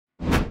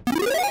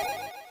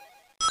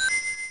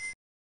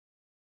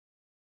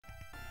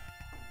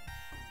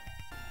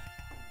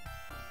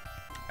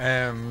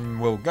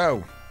We'll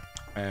go.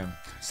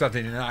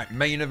 Saturday night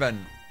main event.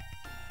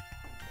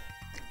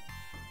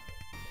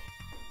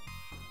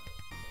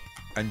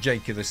 And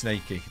Jakey the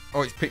Snaky.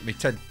 Oh, it's picked me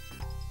Ted.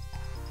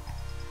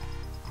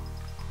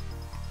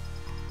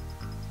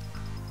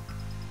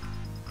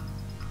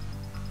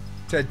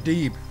 Ted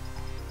Deeb.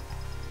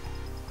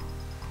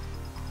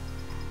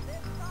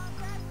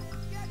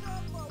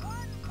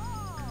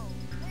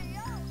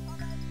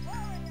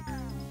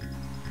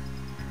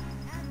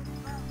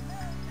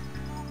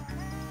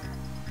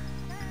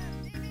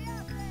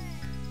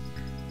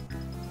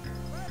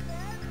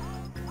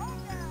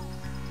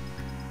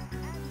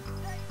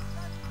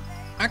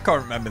 I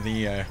can't remember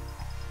the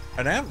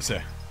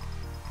announcer.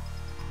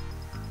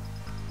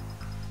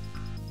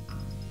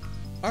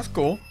 That's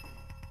cool.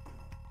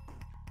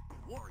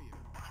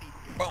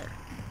 Boom.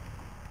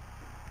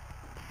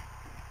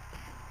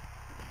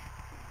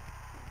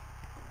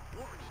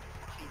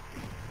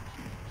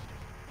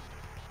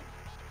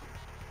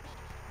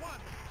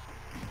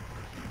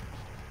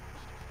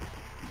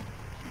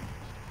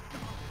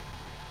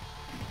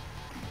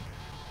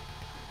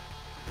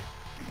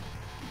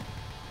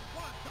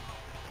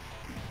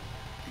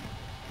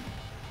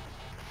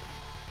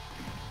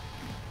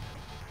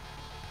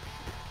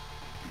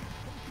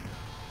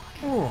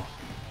 Ooh.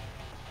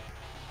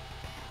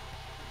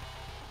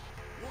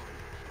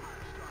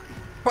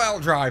 Pile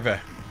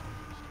driver.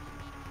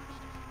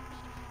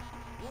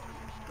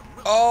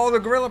 Oh, the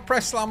gorilla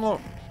press slam, look.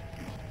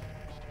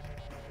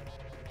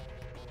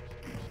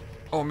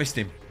 Oh, missed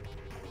him.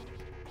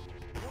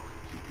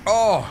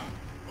 Oh.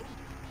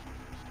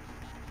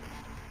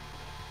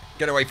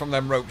 Get away from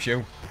them ropes,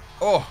 you.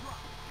 Oh.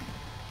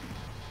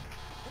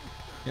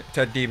 Get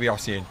Ted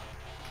DiBiase in.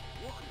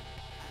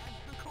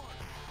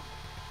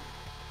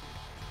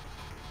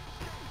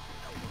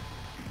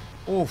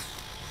 Oof.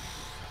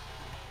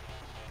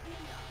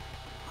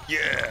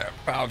 Yeah,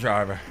 pile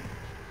driver.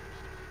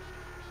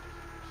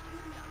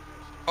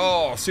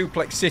 Oh,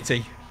 Suplex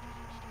City.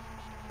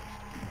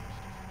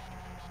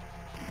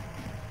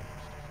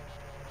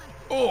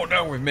 Oh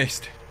no, we've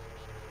missed.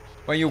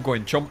 Where you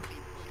going, chump?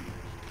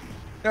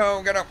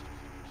 No, get up.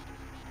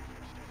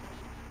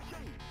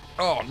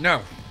 Oh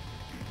no.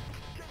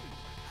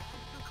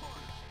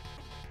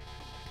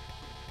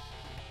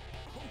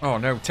 Oh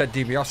no, Ted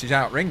DiBiase's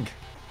out ring.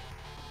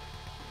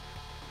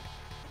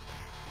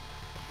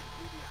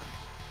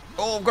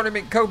 Oh, I've got him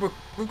in Cobra.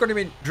 We've got him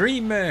in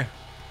Dream. Oh,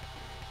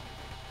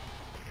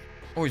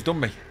 he's done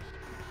me.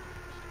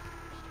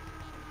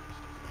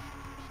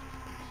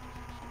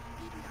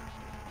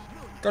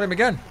 Got him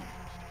again.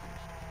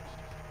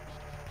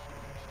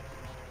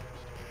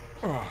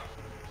 Oh.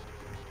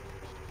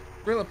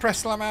 Gorilla press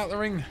slam out the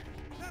ring.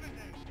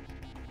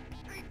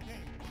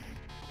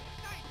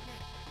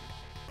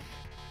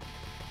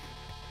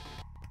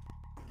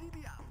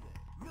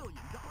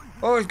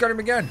 Oh, he's got him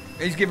again.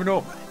 He's given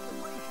up.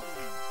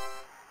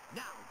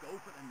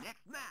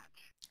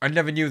 I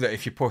never knew that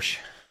if you push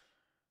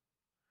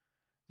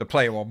the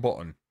player one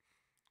button,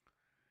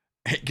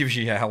 it gives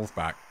you your health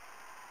back.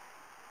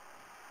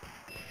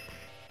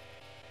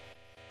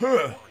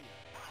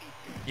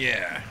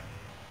 Yeah.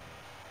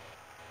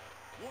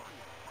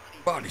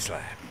 Body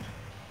slam.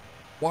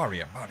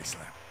 Warrior body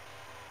slam.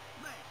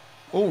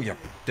 Oh, you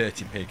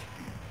dirty pig.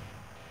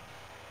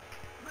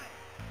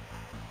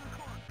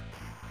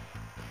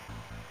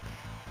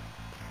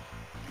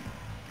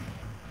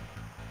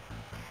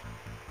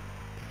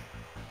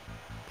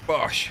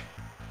 Bosh.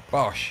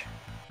 Bosh.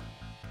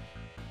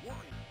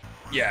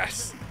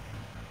 Yes.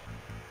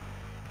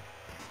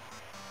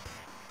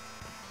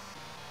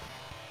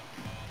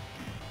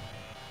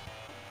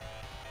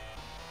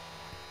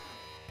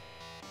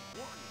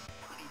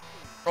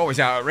 Oh, he's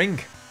out of ring.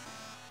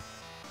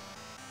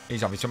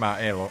 He's having some out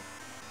here, look.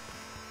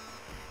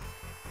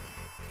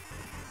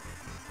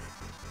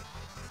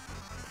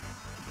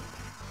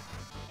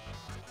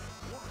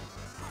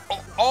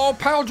 Oh,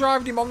 power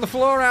drived him on the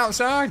floor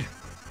outside.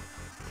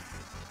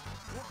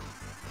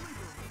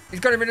 He's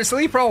got him in a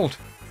sleep hold.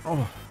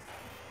 Oh.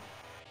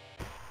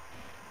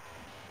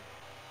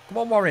 Come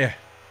on, Warrior.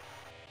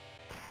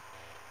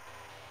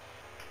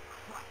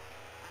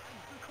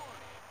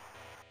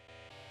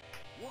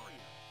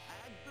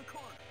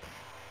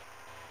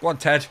 Go on,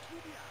 Ted.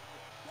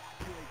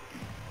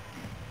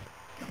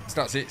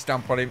 That's it.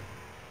 Stamp on him.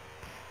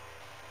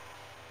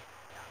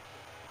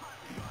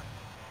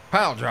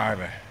 Pile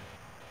driver.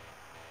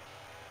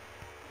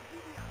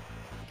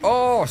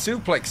 Oh,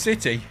 Suplex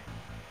City.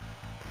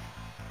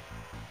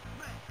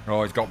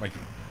 Oh, he's got me.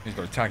 He's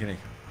got a tag in him.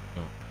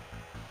 Oh.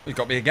 He's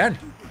got me again.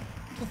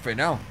 Nothing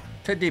now.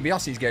 Ted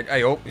DiBiase's getting.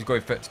 Hey, oh, he's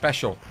going for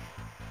special.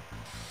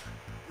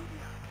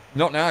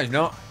 Not now, he's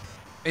not.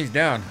 He's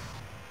down.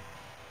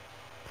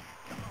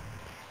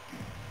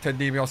 Ted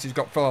DiBiase's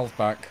got full health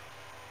back.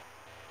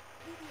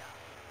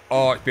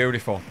 Oh, it's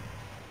beautiful.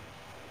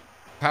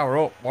 Power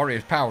up.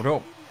 Warrior's powered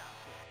up.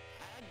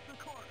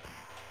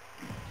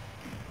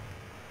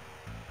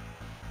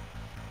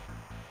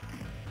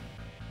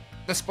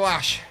 The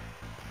splash.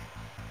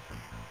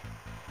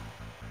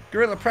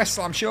 Gorilla press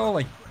slam,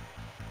 surely.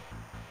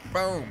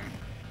 Boom.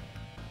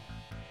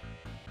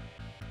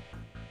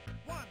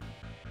 1,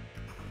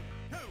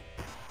 2,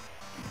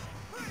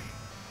 3.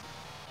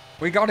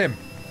 We got him.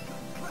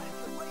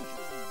 Congratulations.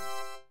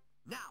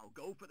 Now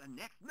go for the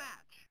next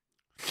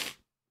match.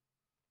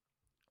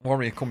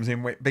 Warrior comes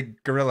in with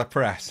big gorilla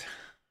press.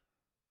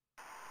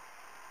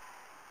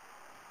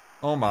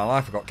 Oh my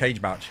life, I got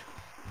cage match.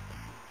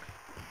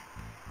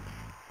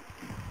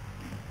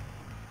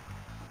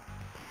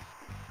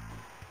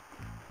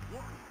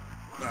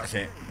 That's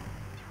it.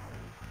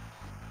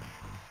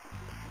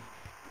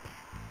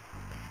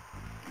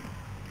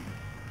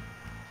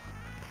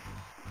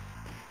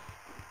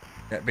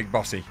 Get big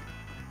bossy.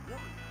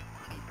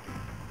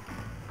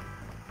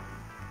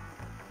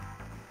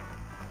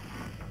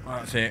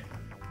 That's it.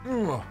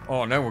 Ooh.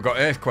 Oh no, we've got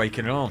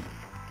earthquaking on.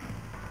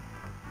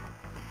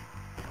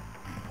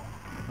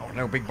 Oh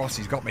no, big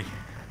bossy's got me.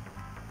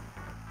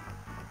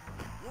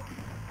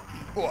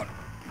 What?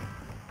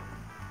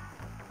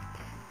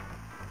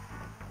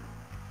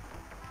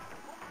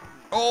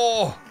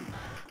 Oh!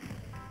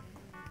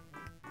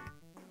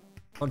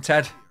 On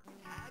Ted.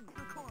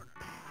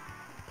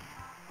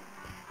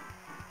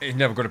 He's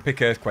never going to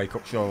pick earthquake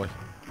up, surely.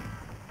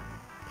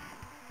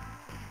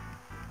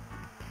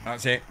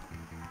 That's it.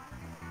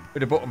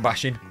 Bit of button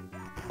bashing.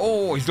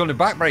 Oh, he's done a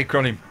backbreaker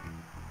on him.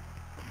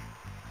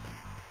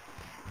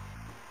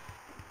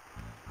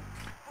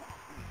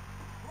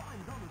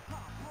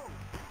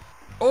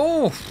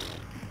 Oh!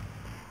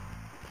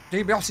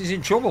 DBS is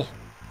in trouble.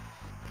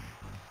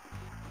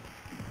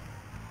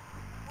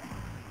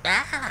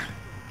 Ah!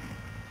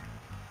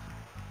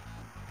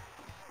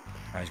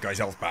 Oh, he's got his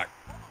health back.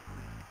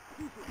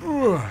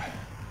 Ooh.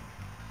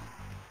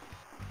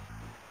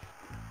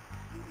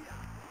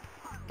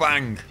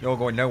 Bang! You're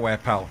going nowhere,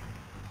 pal.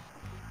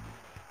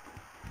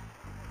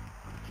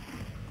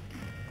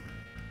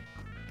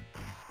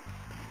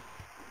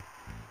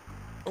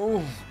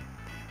 Oh!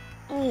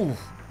 Oh!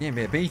 Getting a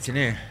bit of beating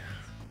here.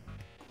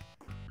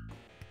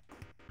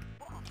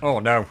 Oh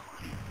no.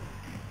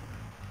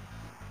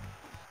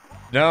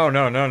 No,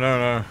 no, no,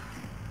 no, no.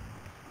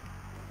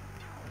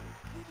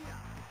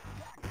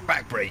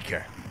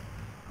 Backbreaker.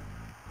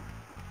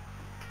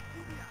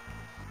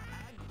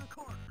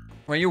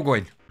 Where are you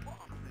going?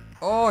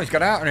 Oh, he's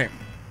got out on it.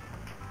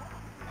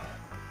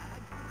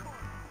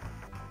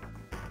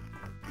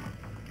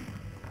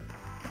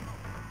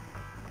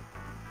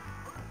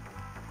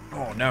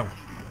 Oh no.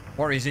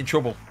 Warrior's in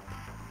trouble.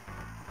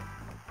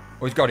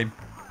 Oh, he's got him.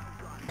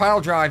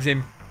 Pile drives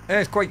him.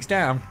 Earthquake's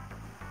down.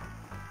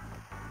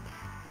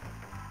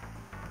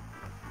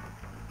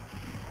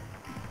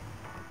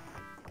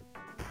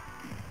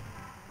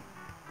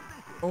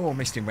 Oh,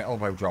 missed him with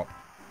elbow drop.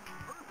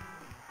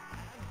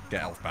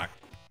 Get health back.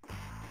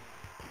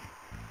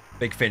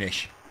 Big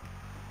finish.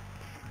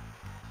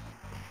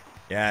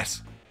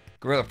 Yes.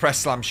 Gorilla press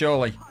slam,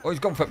 surely. Oh, he's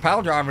gone for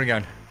pile driver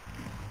again.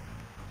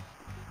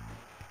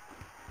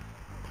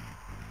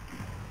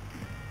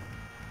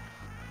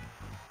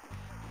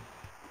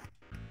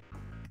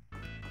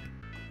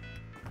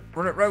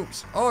 Run at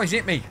ropes. Oh, he's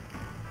hit me.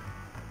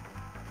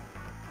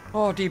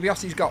 Oh,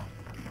 DiBiase's got.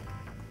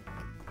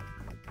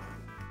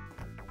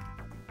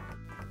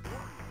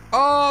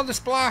 Oh, the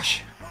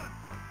splash.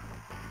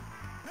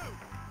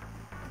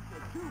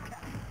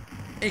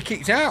 He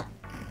kicked out.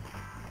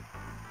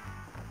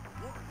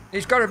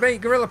 He's got to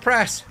beat Gorilla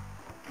Press.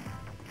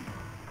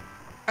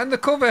 And the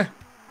cover.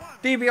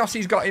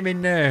 DiBiase's got him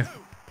in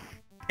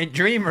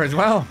Dreamer as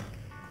well.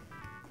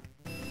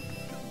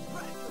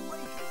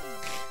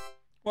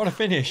 What a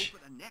finish.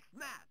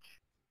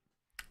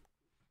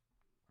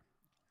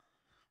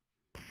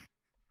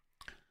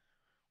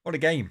 What a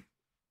game.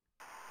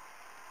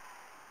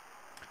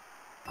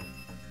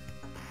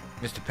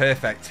 Mr.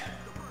 Perfect.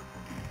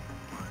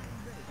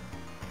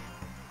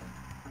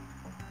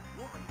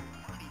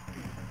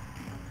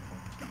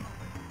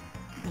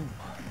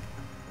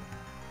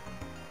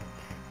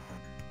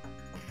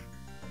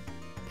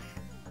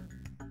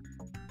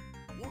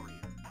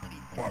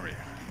 Warrior.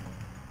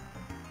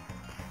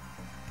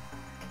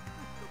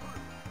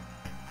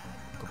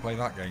 Could play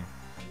that game.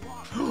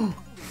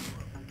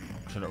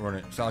 Shouldn't run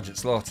it. Sergeant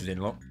Slaughter's in,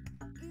 look.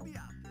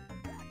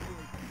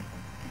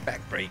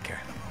 Backbreaker.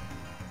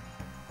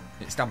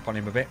 Stamp on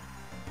him a bit.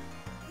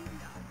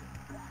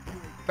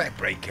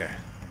 Backbreaker.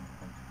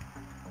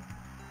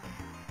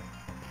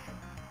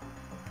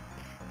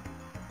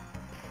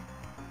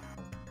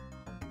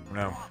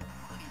 No.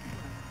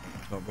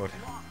 It's not good.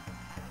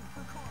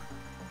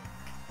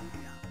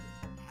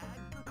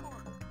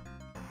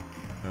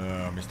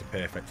 Oh, Mr.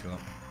 Perfect. Look.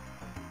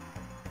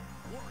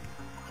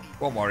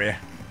 One Warrior.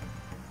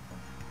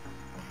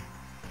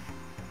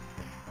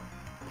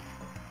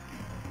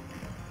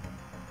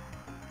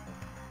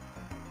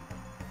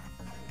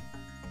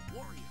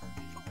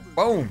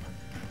 Boom.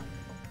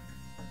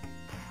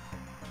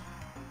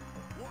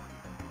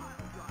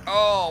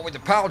 Oh, with the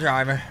pile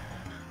driver.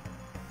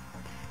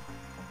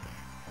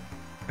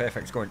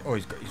 Perfect's going. Oh,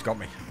 he's got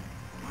me.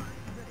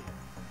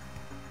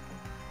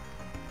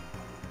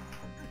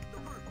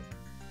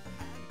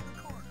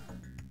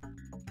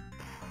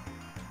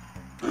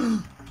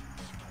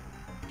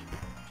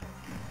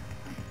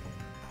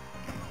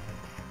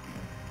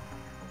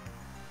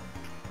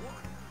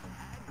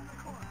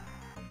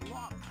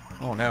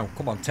 Oh no,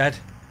 come on Ted.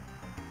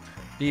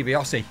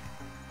 DiBiase.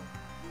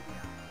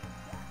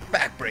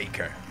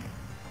 Backbreaker.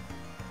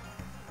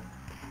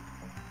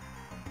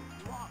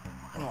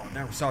 Oh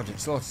no, Sergeant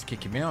Slaughter's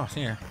kicking me off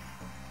here.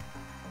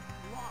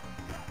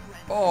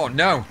 Oh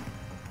no.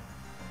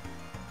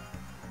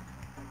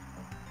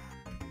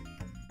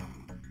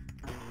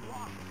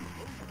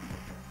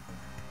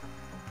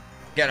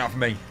 Get off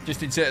me.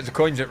 Just inserted the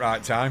coins at the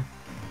right time.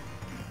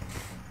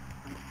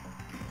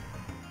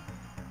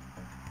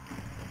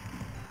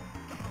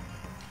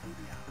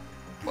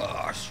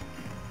 Gosh.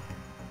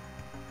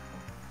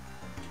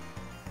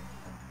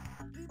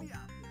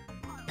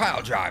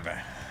 Pile driver.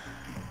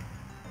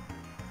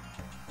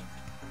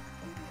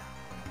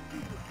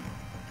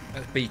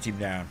 Let's beat him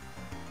down.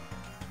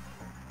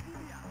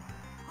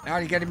 How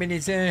do you get him in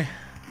his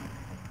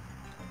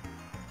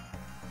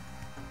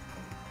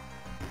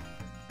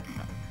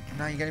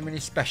now you get him in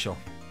his special.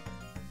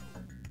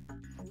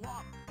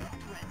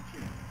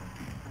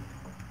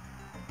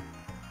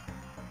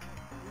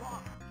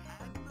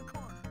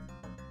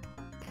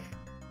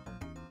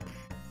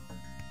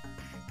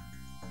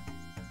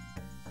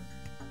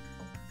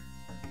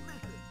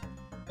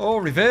 Oh,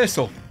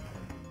 reversal.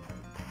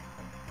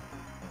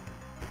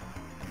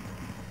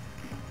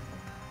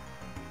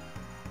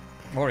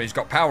 Oh, he's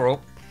got power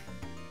up.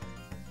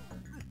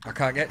 I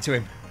can't get to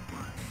him.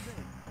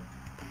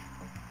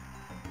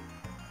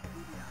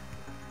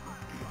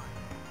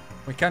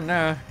 We can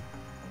now.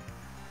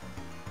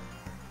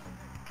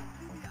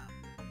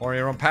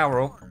 Warrior on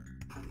power up.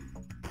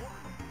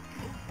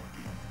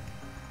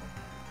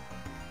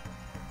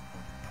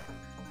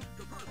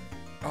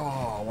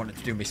 Oh, I wanted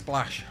to do my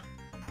splash.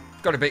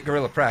 Got a bit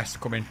gorilla press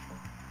coming.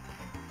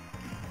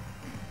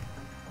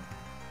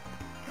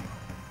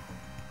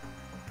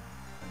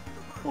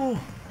 Oh.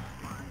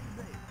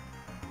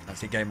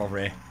 That's it, game over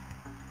here.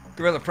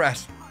 Gorilla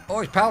press.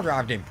 Oh, he's power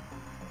drived him.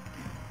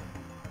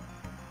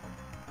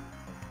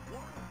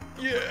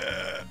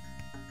 Yeah.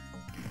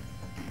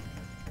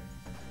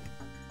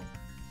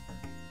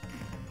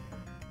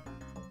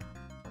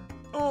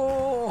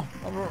 Oh,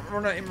 I'm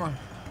running at him.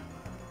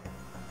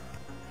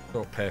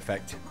 Oh,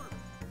 perfect.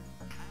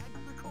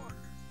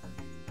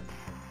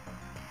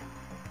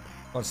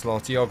 On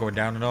Slaughter, you're going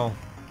down and all.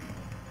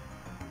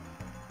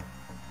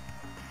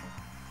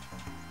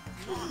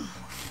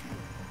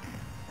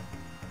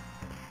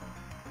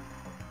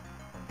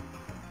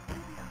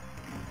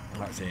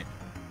 That's it.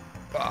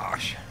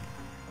 Bosh.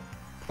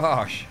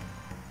 Bosh.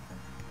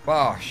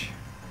 Bosh.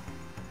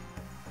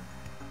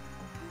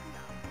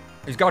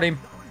 He's got him.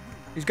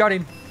 He's got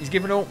him. He's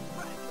given up.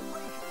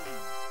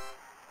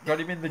 Got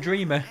him in the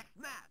dreamer.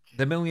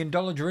 The $1 million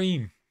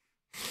dream.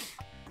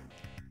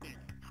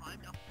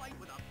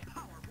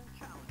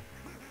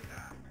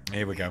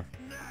 Here we go.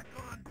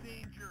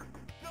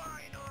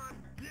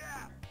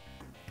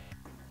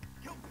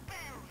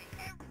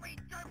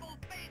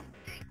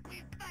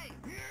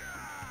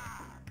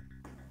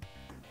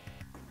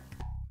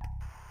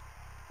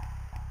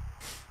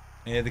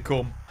 Here they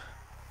come.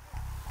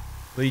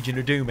 Legion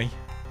of Doomy.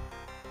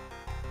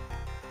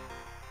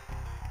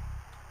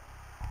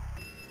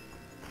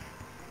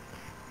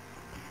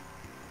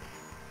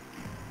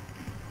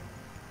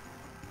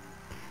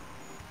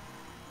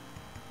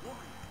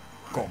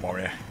 Go on,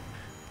 Warrior.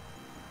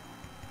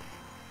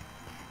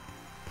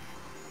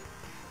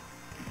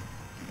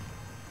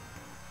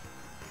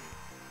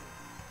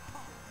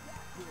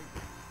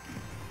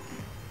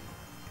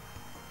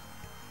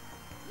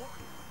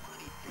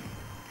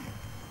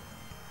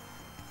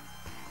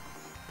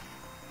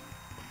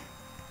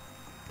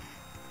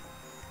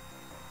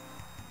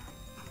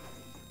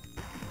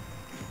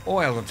 Oh,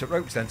 I held on to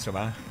ropes then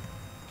somehow.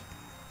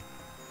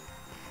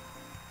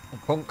 Oh,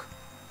 Punk.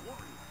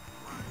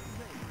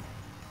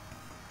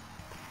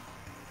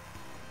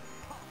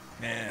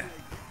 Yeah.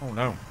 Oh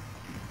no.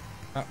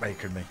 That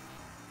bakered me.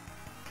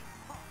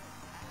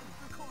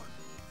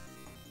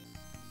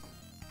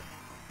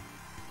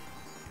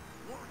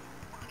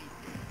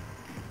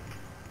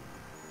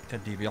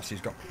 Ted DiBiase's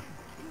got...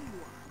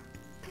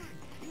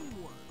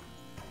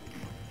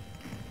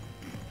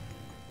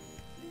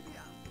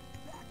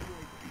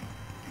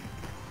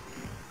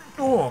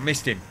 Oh,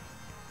 missed him.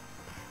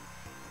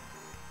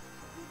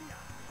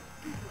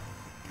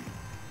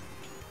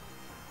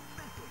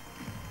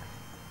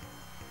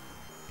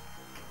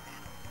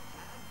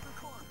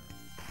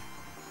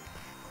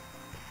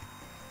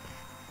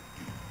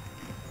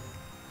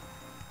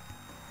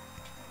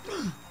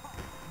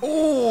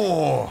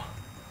 Oh!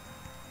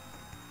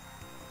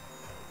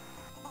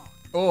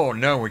 Oh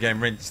no, we're getting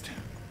rinsed.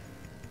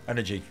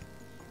 Energy.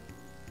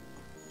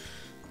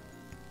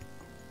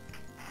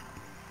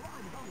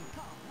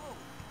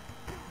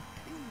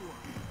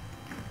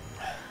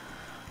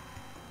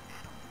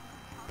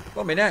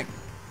 Got me neck.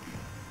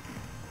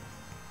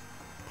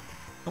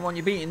 Come on,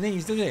 you're beating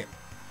these, does it?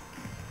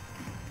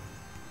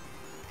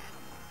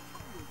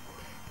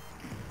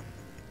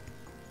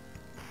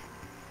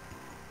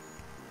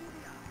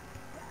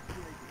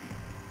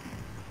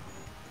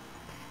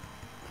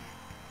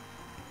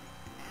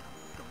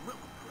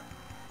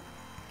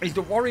 He's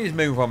the Warriors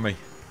move on me.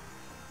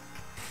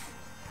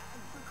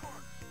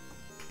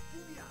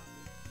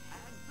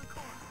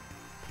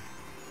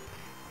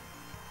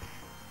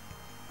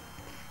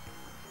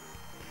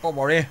 Oh,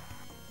 Warrior.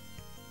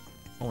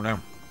 Oh, no.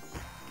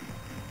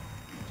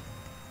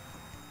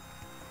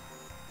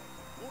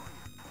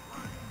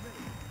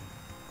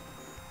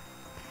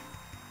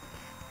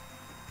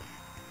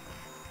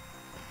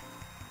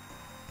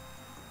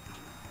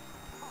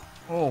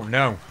 Oh,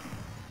 no.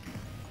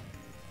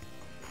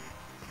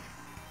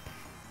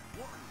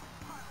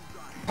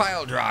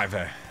 Pile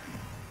driver.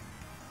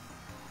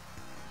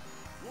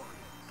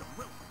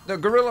 The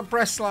gorilla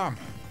press slam.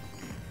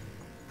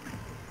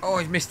 Oh,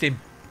 he's missed him.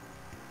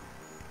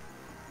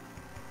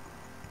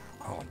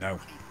 Oh, no.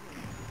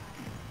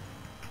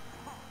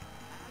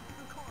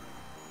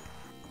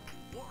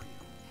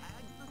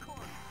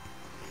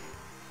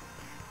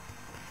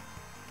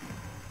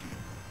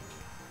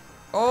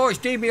 Oh, it's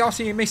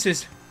DiBiase, he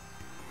misses.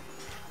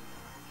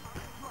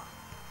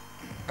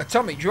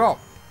 Atomic drop.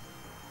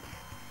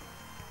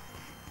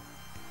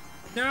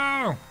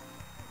 No.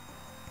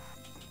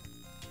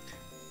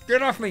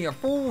 Get off me, you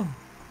fool.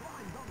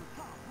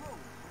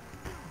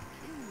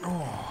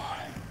 Oh.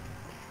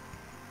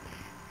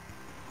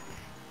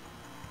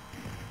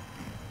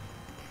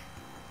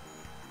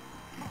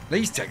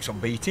 These take some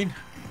beating.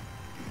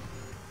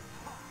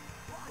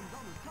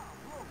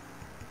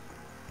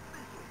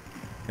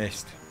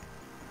 Missed.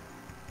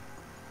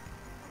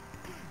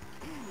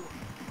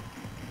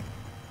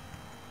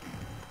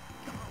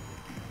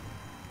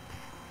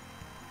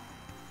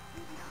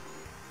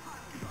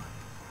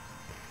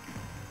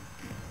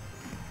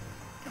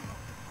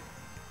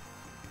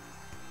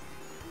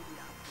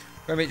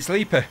 Wait a minute,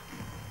 sleeper.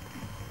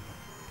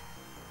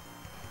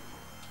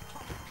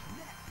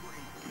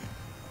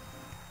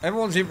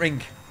 Everyone's in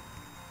ring.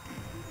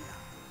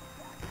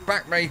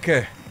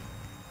 Backbreaker.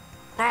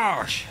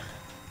 Gosh.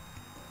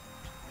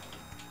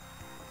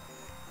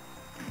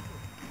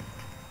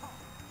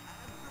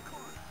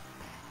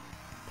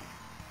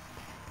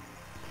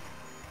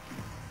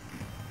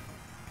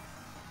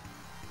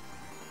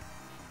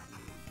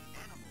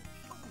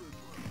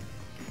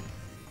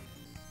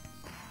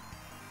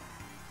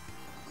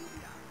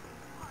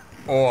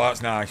 Oh,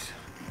 that's nice.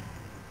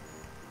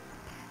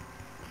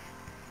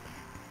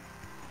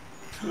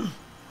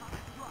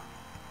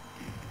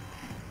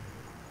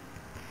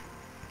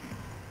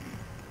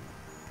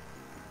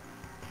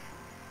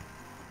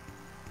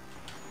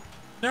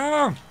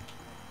 No.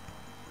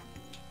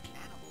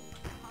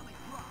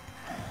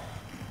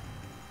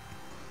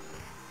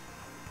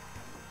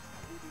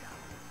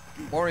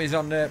 Warriors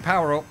on the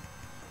power up.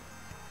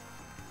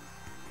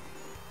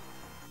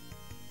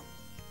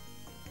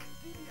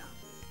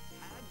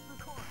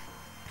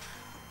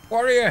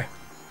 Warrior.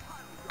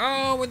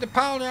 Oh, with the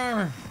pile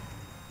driver.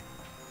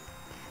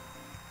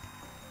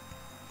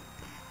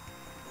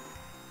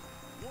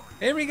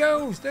 Here he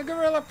goes, the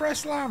gorilla press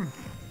slam.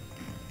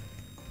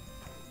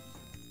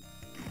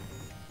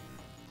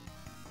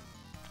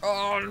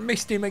 Oh,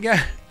 missed him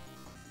again.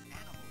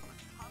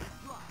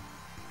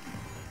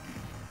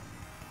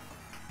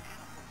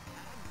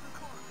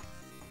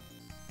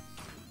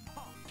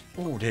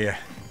 Oh dear.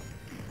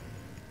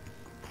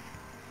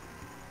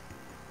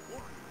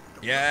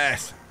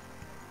 Yes.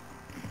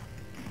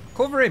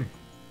 Cover him.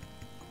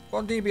 Go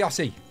on,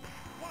 DiBiase.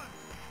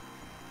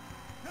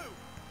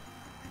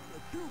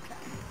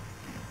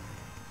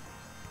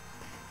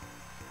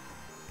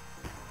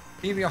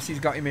 DiBiase's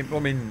got him in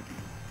blooming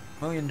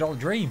 $1 million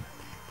dream.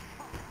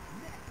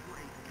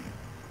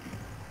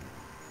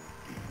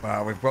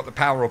 Well, we've got the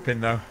power up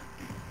in though.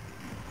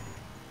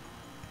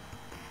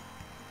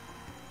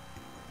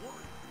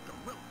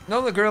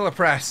 Another gorilla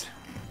press.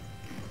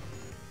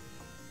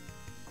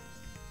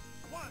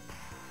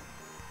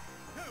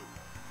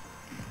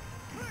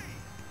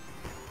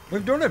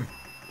 We've done him.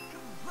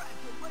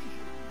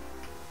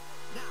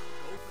 Now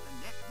go for the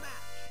next match.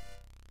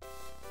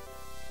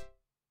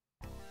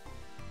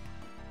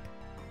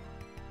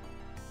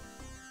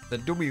 The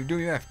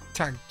WWF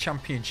Tag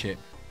Championship.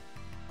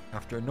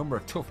 After a number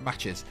of tough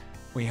matches,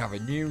 we have a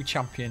new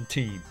champion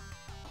team.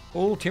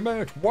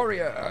 Ultimate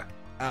Warrior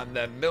and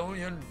the $1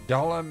 Million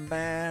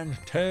Man,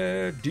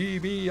 Ted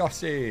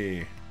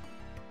DiBiase.